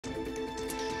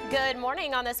Good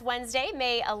morning on this Wednesday,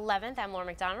 May 11th. I'm Lauren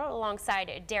McDonald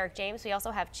alongside Derek James. We also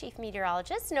have Chief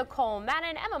Meteorologist Nicole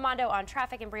Madden, Emma Mondo on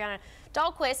traffic, and Brianna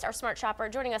Dahlquist, our smart shopper,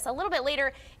 joining us a little bit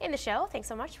later in the show. Thanks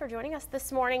so much for joining us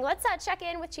this morning. Let's check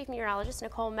in with Chief Meteorologist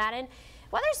Nicole Madden.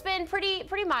 Weather's been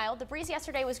pretty mild. The breeze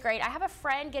yesterday was great. I have a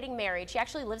friend getting married. She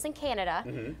actually lives in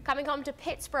Canada, coming home to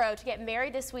Pittsburgh to get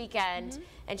married this weekend.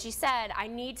 And she said, I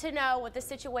need to know what the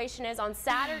situation is on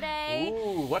Saturday.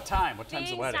 Ooh, what time? What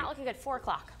time's the wedding? It's not looking good. 4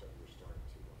 o'clock.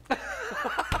 You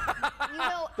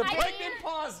know, the pregnant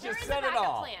pause just said it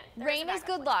all. Rain is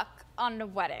good luck on the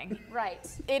wedding. Right.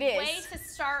 It is. Way to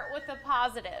start with the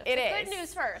positive. It is. Good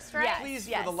news first, right? Yes. Please,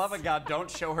 for the love of God,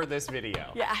 don't show her this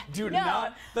video. Yeah. Do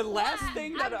not. The last Yeah,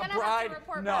 thing that I'm a gonna bride. have to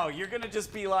report No, back. you're gonna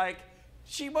just be like,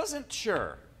 she wasn't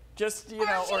sure. Just or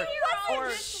Sure.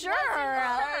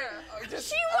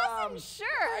 just, She wasn't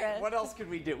sure. What else could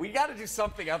we do? We got to do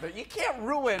something out there. You can't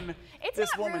ruin It's this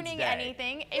not woman's ruining day.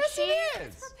 anything. Yes, it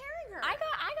is. Preparing her. I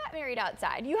got married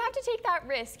outside. You have to take that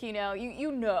risk, you know.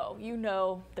 You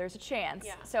know there's a chance.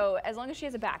 Yeah. So as long as she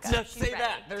has a backup, Just she's say ready.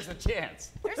 that. There's a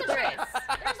chance. There's a chance.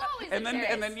 There's always And a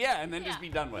then chance. just be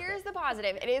done with Here's it. the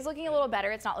positive. It is looking a little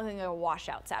better. It's not looking like a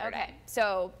washout Saturday. Okay.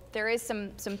 So there is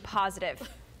some positiveness.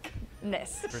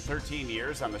 For 13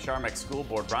 years on the Charmex School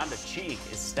Board, Rhonda Cheek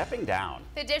is stepping down.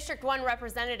 The District 1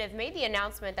 representative made the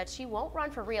announcement that she won't run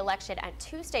for re-election at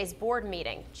Tuesday's board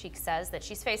meeting. Cheek says that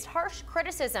she's faced harsh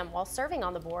criticism while serving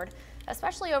on the board,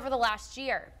 especially over the last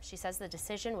year. She says the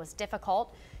decision was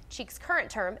difficult. Cheek's current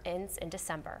term ends in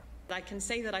December. I can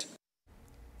say that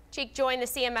Cheek joined the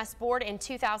CMS board in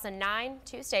 2009.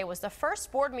 Tuesday was the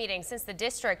first board meeting since the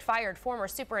district fired former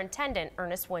Superintendent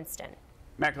Ernest Winston.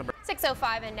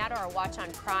 6:05 and now to our watch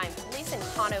on crime. Police in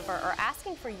Conover are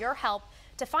asking for your help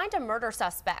to find a murder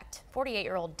suspect.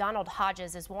 48-year-old Donald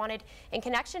Hodges is wanted in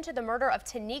connection to the murder of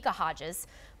Tanika Hodges.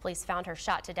 Police found her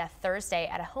shot to death Thursday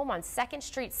at a home on 2nd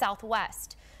Street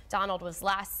Southwest. Donald was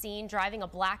last seen driving a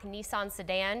black Nissan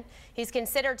sedan. He's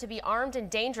considered to be armed and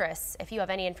dangerous. If you have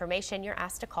any information, you're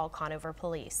asked to call Conover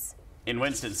Police. In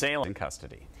Winston-Salem, in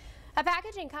custody. A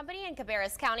packaging company in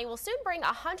Cabarrus County will soon bring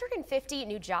 150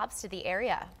 new jobs to the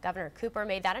area. Governor Cooper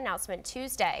made that announcement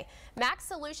Tuesday. Max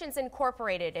Solutions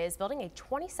Incorporated is building a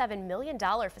 $27 million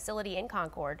facility in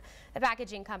Concord. The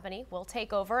packaging company will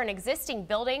take over an existing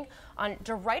building on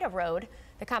Derita Road.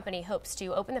 The company hopes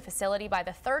to open the facility by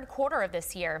the third quarter of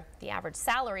this year. The average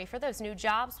salary for those new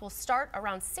jobs will start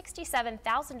around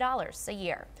 $67,000 a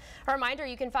year. A reminder,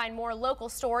 you can find more local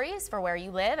stories for where you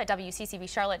live at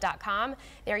WCCVCharlotte.com.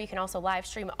 There you can also live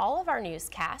stream all of our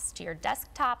newscasts to your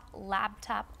desktop,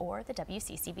 laptop, or the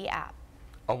WCCV app.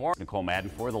 Nicole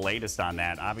Madden for the latest on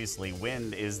that. Obviously,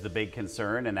 wind is the big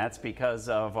concern, and that's because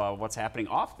of what's happening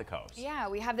off the coast. Yeah,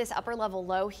 we have this upper level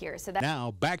low here. So that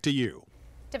Now back to you.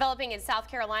 Developing in South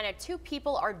Carolina, 2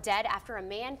 people are dead after a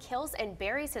man kills and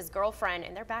buries his girlfriend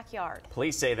in their backyard.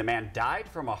 Police say the man died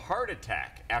from a heart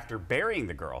attack after burying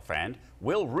the girlfriend.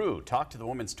 Will Rue talked to the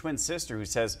woman's twin sister, who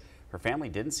says her family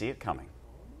didn't see it coming.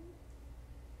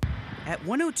 At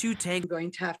 102 Tank, I'm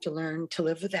going to have to learn to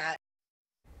live with that.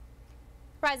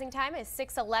 Rising time is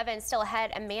 6:11. Still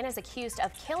ahead, a man is accused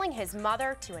of killing his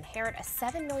mother to inherit a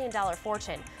 $7 million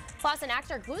fortune. Plus, an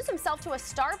actor glues himself to a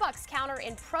Starbucks counter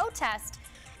in protest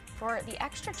for the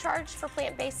extra charge for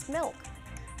plant-based milk.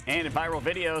 And in viral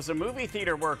videos, a movie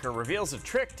theater worker reveals a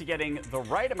trick to getting the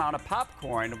right amount of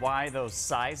popcorn, why those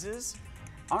sizes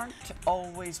aren't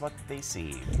always what they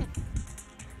seem.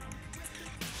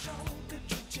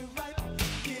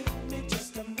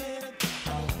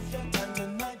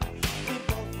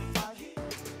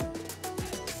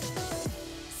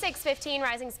 .15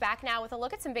 Rising's back now with a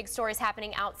look at some big stories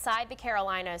happening outside the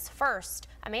Carolinas. First,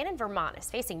 a man in Vermont is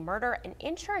facing murder and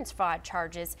insurance fraud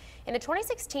charges in the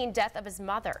 2016 death of his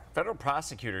mother. Federal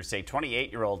prosecutors say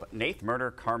 28-year-old Nathan Murder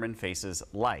Carmen faces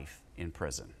life in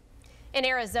prison. In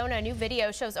Arizona, a new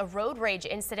video shows a road rage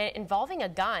incident involving a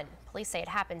gun. Police say it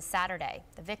happened Saturday.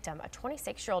 The victim, a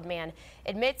 26-year-old man,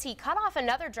 admits he cut off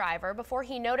another driver before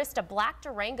he noticed a black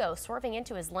Durango swerving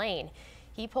into his lane.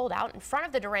 He pulled out in front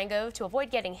of the Durango to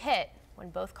avoid getting hit.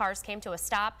 When both cars came to a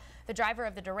stop, the driver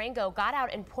of the Durango got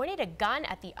out and pointed a gun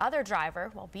at the other driver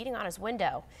while beating on his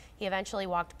window. He eventually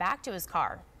walked back to his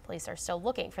car. Police are still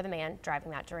looking for the man driving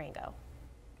that Durango.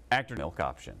 Actor milk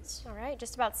options. All right,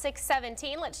 just about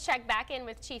 6:17. Let's check back in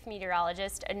with Chief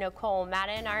Meteorologist Nicole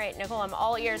Madden. All right, Nicole, I'm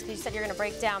all ears because you said you're going to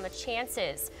break down the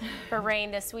chances for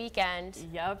rain this weekend.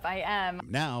 Yep, I am.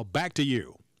 Now back to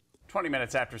you. 20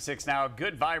 minutes after 6 now.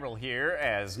 Good viral here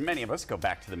as many of us go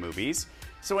back to the movies.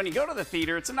 So when you go to the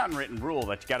theater, it's an unwritten rule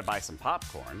that you got to buy some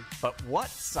popcorn. But what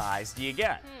size do you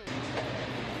get?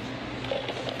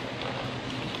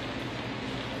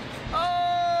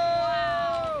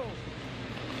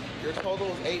 Your total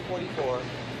is $8.44.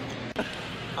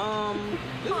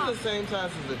 This is the same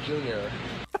size as a junior.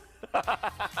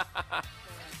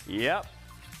 Yep.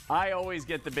 I always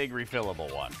get the big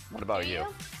refillable one. What about you?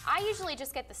 I usually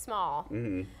just get the small,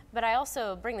 but I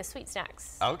also bring the sweet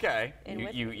snacks. Okay.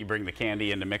 You bring the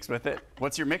candy in to mix with it?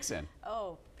 What's your mix in?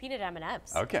 Oh, peanut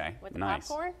M&Ms. Okay, With the nice.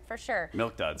 popcorn, for sure.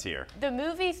 Milk Duds here. The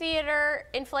movie theater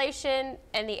inflation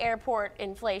and the airport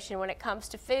inflation when it comes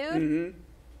to food,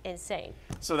 insane.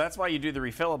 So that's why you do the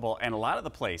refillable, and a lot of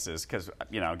the places, because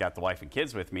I got the wife and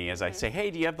kids with me, as I say, hey,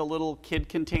 do you have the little kid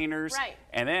containers? Right.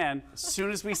 And then as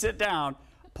soon as we sit down,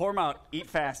 pour them out, eat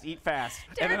fast, and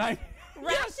then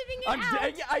Rationing it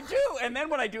out. I do, and then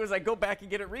what I do is I go back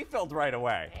and get it refilled right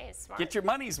away. Hey, smart. Get your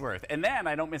money's worth, and then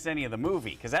I don't miss any of the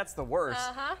movie, because that's the worst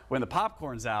when the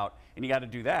popcorn's out and you got to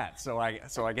do that. So I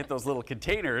get those little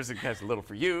containers, and a little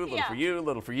for you, little for you,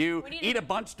 little for you. Eat a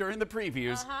bunch during the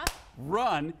previews.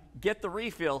 Run, get the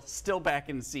refill, still back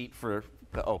in the seat for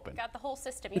the open. Got the whole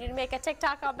system. You need to make a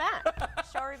TikTok on that.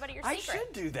 Show everybody your secret. I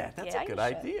should do that. That's Yeah, a good you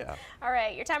should. idea. All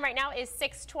right, your time right now is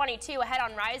 6:22. Ahead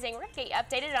on Rising, we're going to get you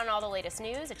updated on all the latest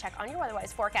news, a check on your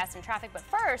weather-wise forecast and traffic. But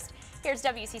first, here's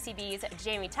WCCB's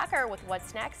Jamie Tucker with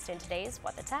what's next in today's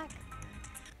What the Tech.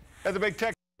 At the Big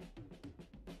Tech.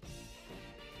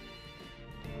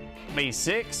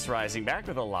 26, rising back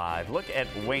with a live look at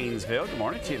Waynesville. Good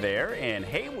morning to you there in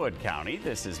Haywood County.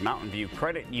 This is Mountain View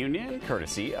Credit Union,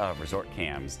 courtesy of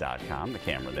resortcams.com, the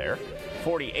camera there.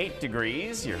 48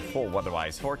 degrees, your full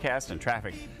weather-wise forecast and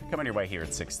traffic coming your way here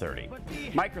at 6:30.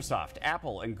 Microsoft,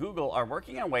 Apple, and Google are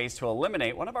working on ways to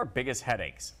eliminate one of our biggest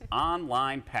headaches,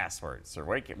 online passwords. They're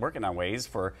working on ways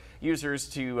for users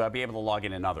to be able to log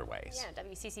in other ways. Yeah,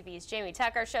 WCCB's Jamie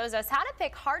Tucker shows us how to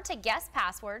pick hard-to-guess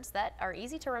passwords that are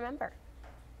easy to remember.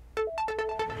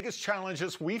 Biggest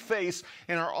challenges we face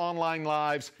in our online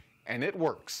lives, and it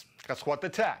works. That's What the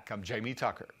Tech. I'm Jamie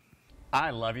Tucker.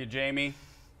 I love you, Jamie,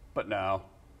 but no.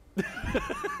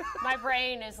 My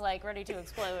brain is like ready to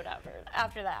explode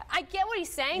after that. I get what he's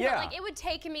saying, but like it would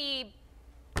take me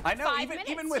I know, 5 minutes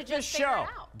even with to this just figure show, it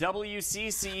out.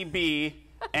 WCCB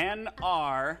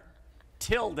NR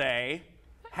tilde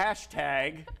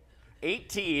hashtag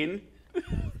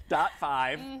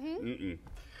 18.5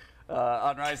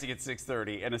 on Rising at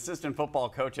 6:30. An assistant football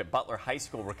coach at Butler High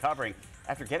School recovering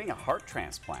after getting a heart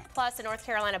transplant. Plus, a North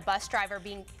Carolina bus driver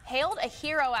being hailed a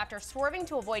hero after swerving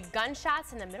to avoid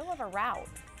gunshots in the middle of a route.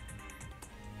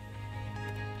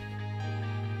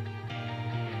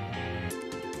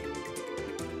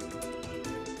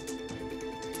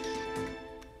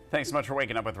 Thanks so much for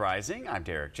waking up with Rising. I'm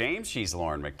Derek James. She's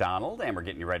Lauren McDonald, and we're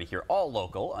getting you ready here all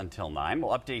local until 9.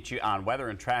 We'll update you on weather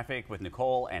and traffic with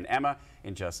Nicole and Emma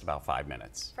in just about 5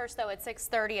 minutes. First, though, at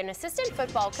 6:30, an assistant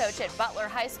football coach at Butler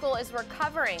High School is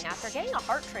recovering after getting a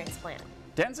heart transplant.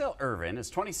 Denzel Irvin is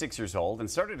 26 years old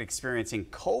and started experiencing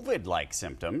COVID-like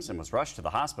symptoms and was rushed to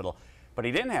the hospital, but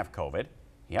he didn't have COVID.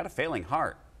 He had a failing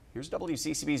heart. Here's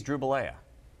WCCB's Drew Balea.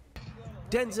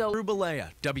 Denzel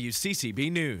Rubalea, WCCB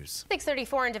News.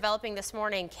 6:34 and developing this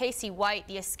morning, Casey White,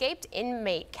 the escaped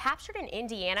inmate captured in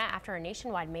Indiana after a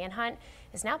nationwide manhunt,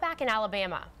 is now back in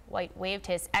Alabama. White waived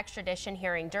his extradition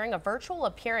hearing during a virtual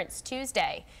appearance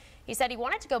Tuesday. He said he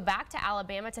wanted to go back to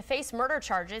Alabama to face murder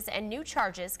charges and new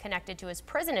charges connected to his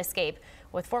prison escape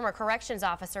with former corrections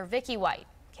officer Vicky White.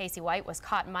 Casey White was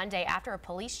caught Monday after a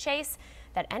police chase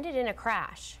that ended in a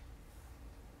crash.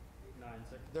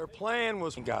 Their plan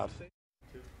was God.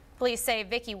 Police say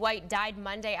Vicky White died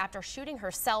Monday after shooting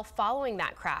herself following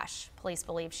that crash. Police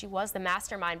believe she was the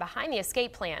mastermind behind the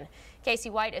escape plan.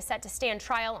 Casey White is set to stand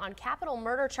trial on capital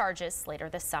murder charges later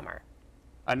this summer.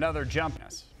 Another jump.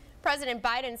 President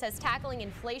Biden says tackling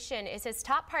inflation is his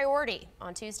top priority.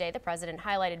 On Tuesday, the president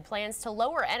highlighted plans to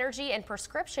lower energy and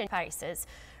prescription prices,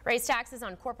 raise taxes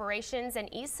on corporations,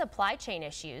 and ease supply chain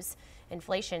issues.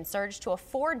 Inflation surged to a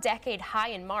 4-decade high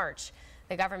in March.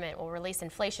 The government will release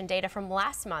inflation data from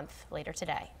last month later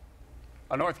today.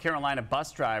 A North Carolina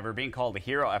bus driver being called a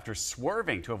hero after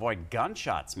swerving to avoid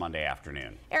gunshots Monday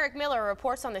afternoon. Eric Miller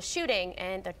reports on the shooting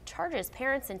and the charges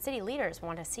parents and city leaders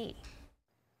want to see.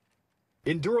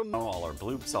 In Durham, all our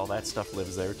bloops, all that stuff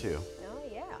lives there too. Oh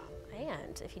yeah,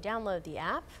 and if you download the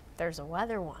app, there's a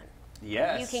weather one.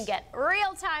 Yes. You can get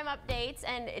real-time updates,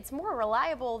 and it's more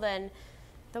reliable than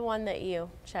the one that you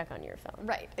check on your phone.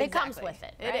 Right, It comes with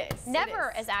it. Right? It is.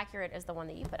 Never as accurate as the one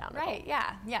that you put out. Right,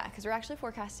 yeah, because we're actually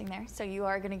forecasting there. So you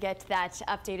are going to get that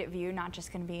updated view, not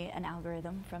just going to be an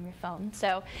algorithm from your phone.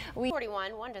 So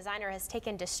 41, one designer has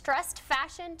taken distressed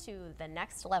fashion to the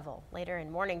next level. Later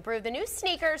in Morning Brew, the new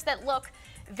sneakers that look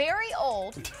very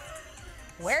old,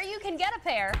 where you can get a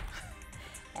pair.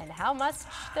 and how much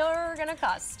they're going to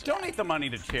cost. Donate the money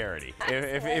to charity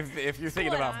if you're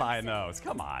thinking about buying those.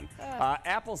 Come on.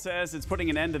 Apple says it's putting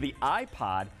an end to the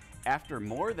iPod after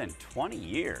more than 20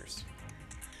 years.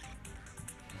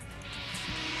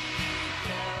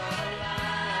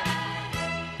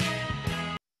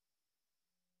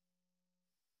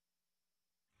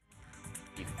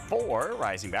 Before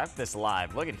rising back, this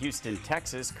live look at Houston,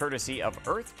 Texas, courtesy of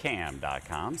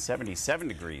earthcam.com. 77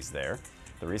 degrees there.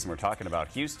 The reason we're talking about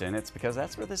Houston, it's because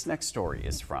that's where this next story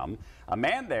is from. A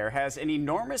man there has an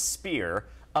enormous spear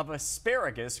of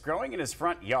asparagus growing in his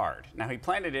front yard. Now, he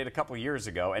planted it a couple years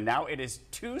ago, and now it is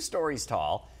 2 stories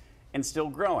tall and still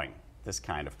growing. This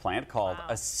kind of plant, called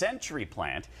a century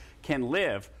plant, can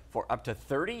live for up to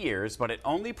 30 years, but it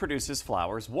only produces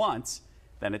flowers once,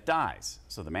 then it dies.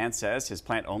 So the man says his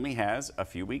plant only has a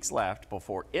few weeks left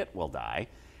before it will die.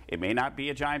 It may not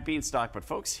be a giant beanstalk, but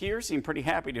folks here seem pretty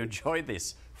happy to enjoy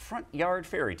this front yard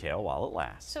fairy tale while it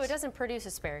lasts. So it doesn't produce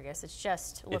asparagus. It's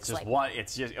just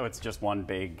it's just one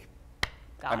big.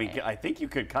 I mean, I think you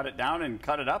could cut it down and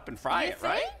cut it up and fry it,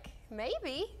 right?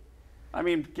 Maybe. I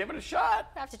mean, give it a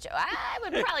shot. I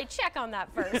would probably check on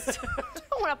that first.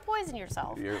 Don't want to poison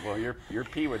yourself. Your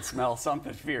pee would smell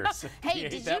something fierce. Hey,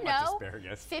 did you know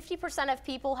 50% of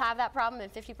people have that problem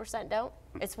and 50% don't?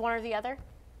 It's one or the other.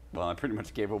 Well, I pretty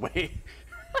much gave away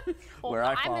well, where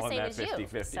I I'm fall the in same that as you,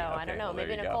 50-50. so I don't know.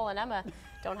 Maybe Nicole and Emma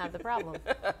don't have the problem.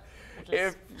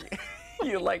 If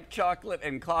you like chocolate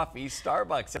and coffee,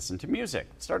 Starbucks. Listen to music.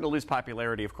 Started to lose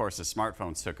popularity, of course, as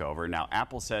smartphones took over. Now,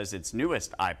 Apple says its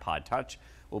newest iPod Touch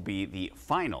will be the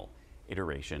final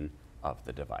iteration of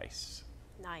the device.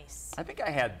 Nice. I think I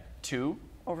had 2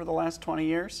 over the last 20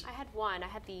 years. I had 1. I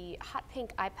had the hot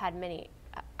pink iPod Mini.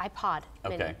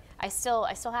 Okay. I still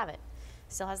have it.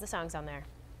 Still has the songs on there.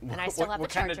 And I still have the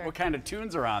charger. What kind of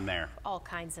tunes are on there? All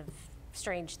kinds of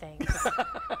strange things.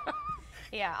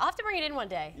 Yeah, I'll have to bring it in one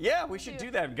day. Yeah, we should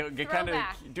do that. Kind of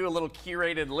do a little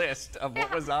curated list of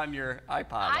what was on your iPod.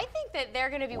 I think that they're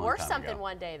going to be worth something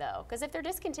one day, though, because if they're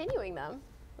discontinuing them,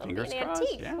 it'll be an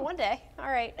antique one day. All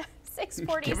right,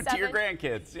 6:47. Give it to your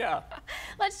grandkids, yeah.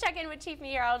 Let's check in with Chief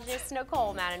Meteorologist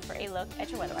Nicole Madden for a look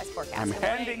at your weatherwise forecast. I'm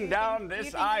handing down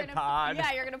this iPod.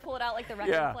 You're going to pull it out like the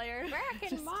record player. Back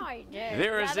in my day.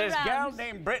 There is this gal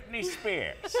named Britney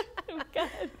Spears.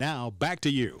 Now, back to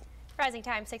you. Rising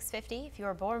time 6:50. If you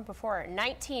were born before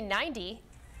 1990.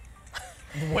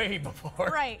 Way before.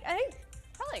 Right. I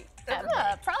think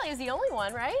Emma probably is the only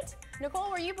one, right? Nicole,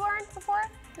 were you born before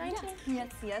 19?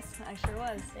 Yes, I sure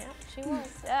was. Yeah, she was.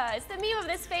 It's the meme of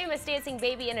this famous dancing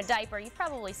baby in a diaper. You've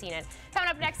probably seen it. Coming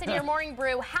up next in your morning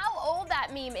brew, how old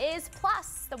that meme is,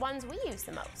 plus the ones we use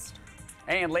the most.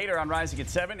 And later on Rising at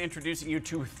 7, introducing you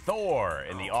to Thor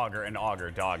in the Auger and Auger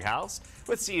Doghouse.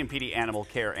 With CMPD Animal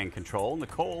Care and Control,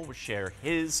 Nicole will share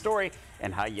his story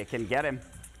and how you can get him.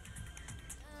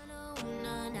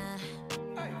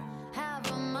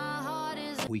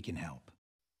 We can help.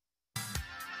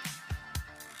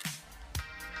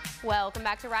 Welcome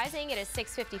back to Rising. It is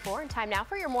 6:54 and time now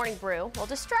for your morning brew. Well,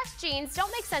 distressed jeans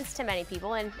don't make sense to many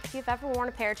people, and if you've ever worn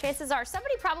a pair, chances are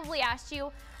somebody probably asked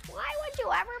you, why would you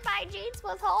ever buy jeans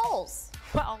with holes?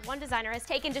 Well, one designer has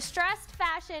taken distressed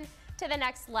fashion to the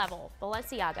next level.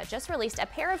 Balenciaga just released a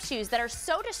pair of shoes that are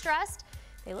so distressed,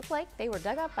 they look like they were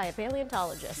dug up by a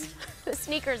paleontologist. The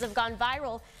sneakers have gone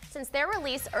viral since their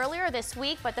release earlier this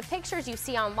week, but the pictures you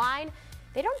see online,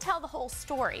 they don't tell the whole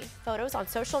story. Photos on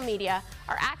social media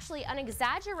are actually an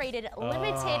exaggerated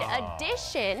limited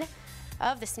edition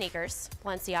of the sneakers.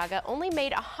 Balenciaga only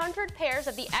made 100 pairs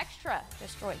of the extra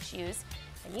destroyed shoes,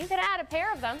 and you can add a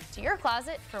pair of them to your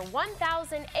closet for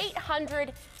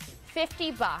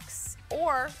 $1,850.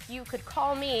 Or you could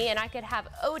call me and I could have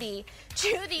Odie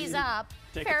chew these up,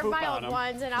 a pair of my old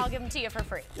ones, and I'll give them to you for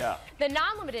free. Yeah. The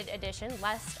non-limited edition,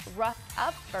 less roughed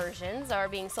up versions are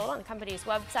being sold on the company's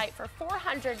website for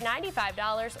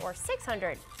 $495 or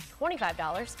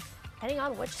 $625, depending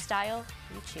on which style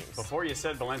you choose. Before you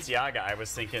said Balenciaga, I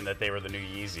was thinking that they were the new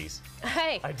Yeezys.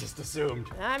 Hey. I just assumed.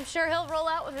 I'm sure he'll roll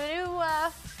out with a new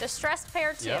distressed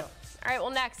pair too. Yep. All right,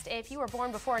 well next, if you were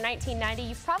born before 1990,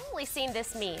 you've probably seen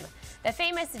this meme. The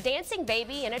famous dancing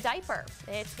baby in a diaper.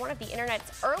 It's one of the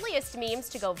internet's earliest memes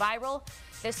to go viral.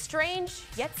 This strange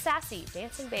yet sassy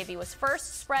dancing baby was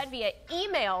first spread via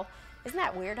email. Isn't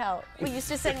that weird how we used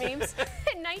to send memes?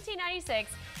 In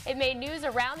 1996, it made news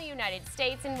around the United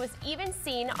States and was even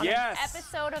seen on an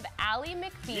episode of Ally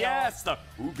McBeal. Yes, the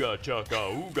ooga chaka,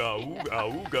 ooga,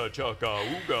 ooga, ooga chaka,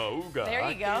 ooga, ooga. There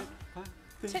you go.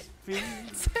 To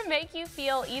make you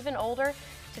feel even older,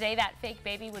 today that fake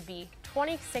baby would be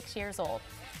 26 years old.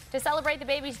 To celebrate the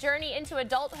baby's journey into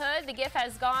adulthood, the GIF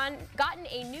has gotten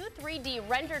a new 3D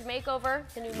rendered makeover.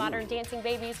 The new modern dancing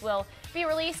babies will be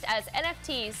released as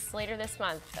NFTs later this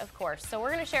month, of course. So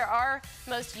we're going to share our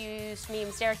most used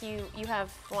memes. Derek, you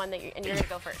have one and you're going to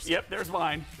go first. Yep, there's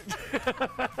mine.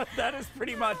 That is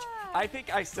pretty much, I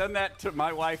think I send that to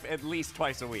my wife at least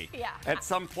twice a week. Yeah. At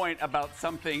some point about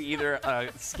something, either a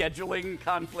scheduling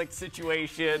conflict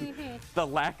situation, the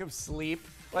lack of sleep.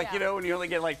 Like, Yeah. you know, when you only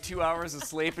get like 2 hours of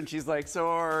sleep and she's like, so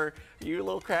are you a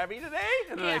little crabby today?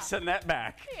 And then I send that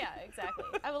back. Yeah, exactly.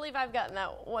 I believe I've gotten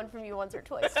that one from you once or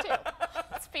twice, too.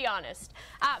 Let's be honest.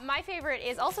 My favorite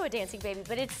is also a dancing baby,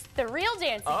 but it's the real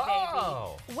dancing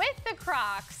baby with the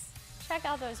Crocs. Check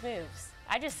out those moves.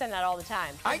 I just send that all the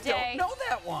time. I don't know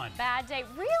that one. Bad day.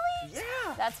 Really?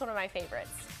 Yeah. That's one of my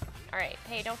favorites. All right.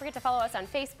 Hey, don't forget to follow us on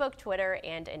Facebook, Twitter,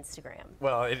 and Instagram.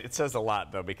 Well, it says a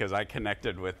lot, though, because I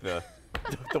connected with the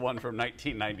one from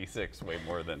 1996 way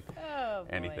more than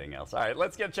anything else. All right,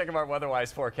 let's get a check of our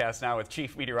weather-wise forecast now with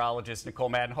Chief Meteorologist Nicole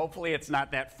Madden. Hopefully it's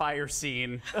not that fire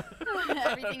scene.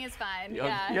 Everything is fine.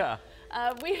 Yeah.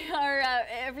 We are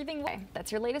everything.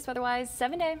 That's your latest weather-wise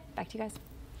 7-day. Back to you guys.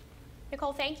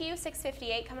 Nicole, thank you.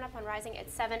 6:58 coming up on Rising at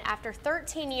 7. After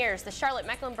 13 years, the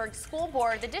Charlotte-Mecklenburg School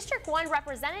Board, the District 1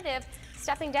 representative,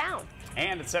 stepping down.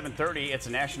 And at 7:30, it's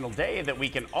a national day that we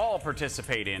can all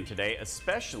participate in today,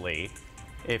 especially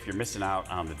if you're missing out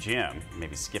on the gym,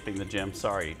 maybe skipping the gym.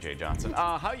 Sorry, Jay Johnson.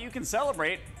 How you can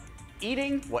celebrate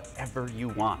eating whatever you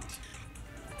want.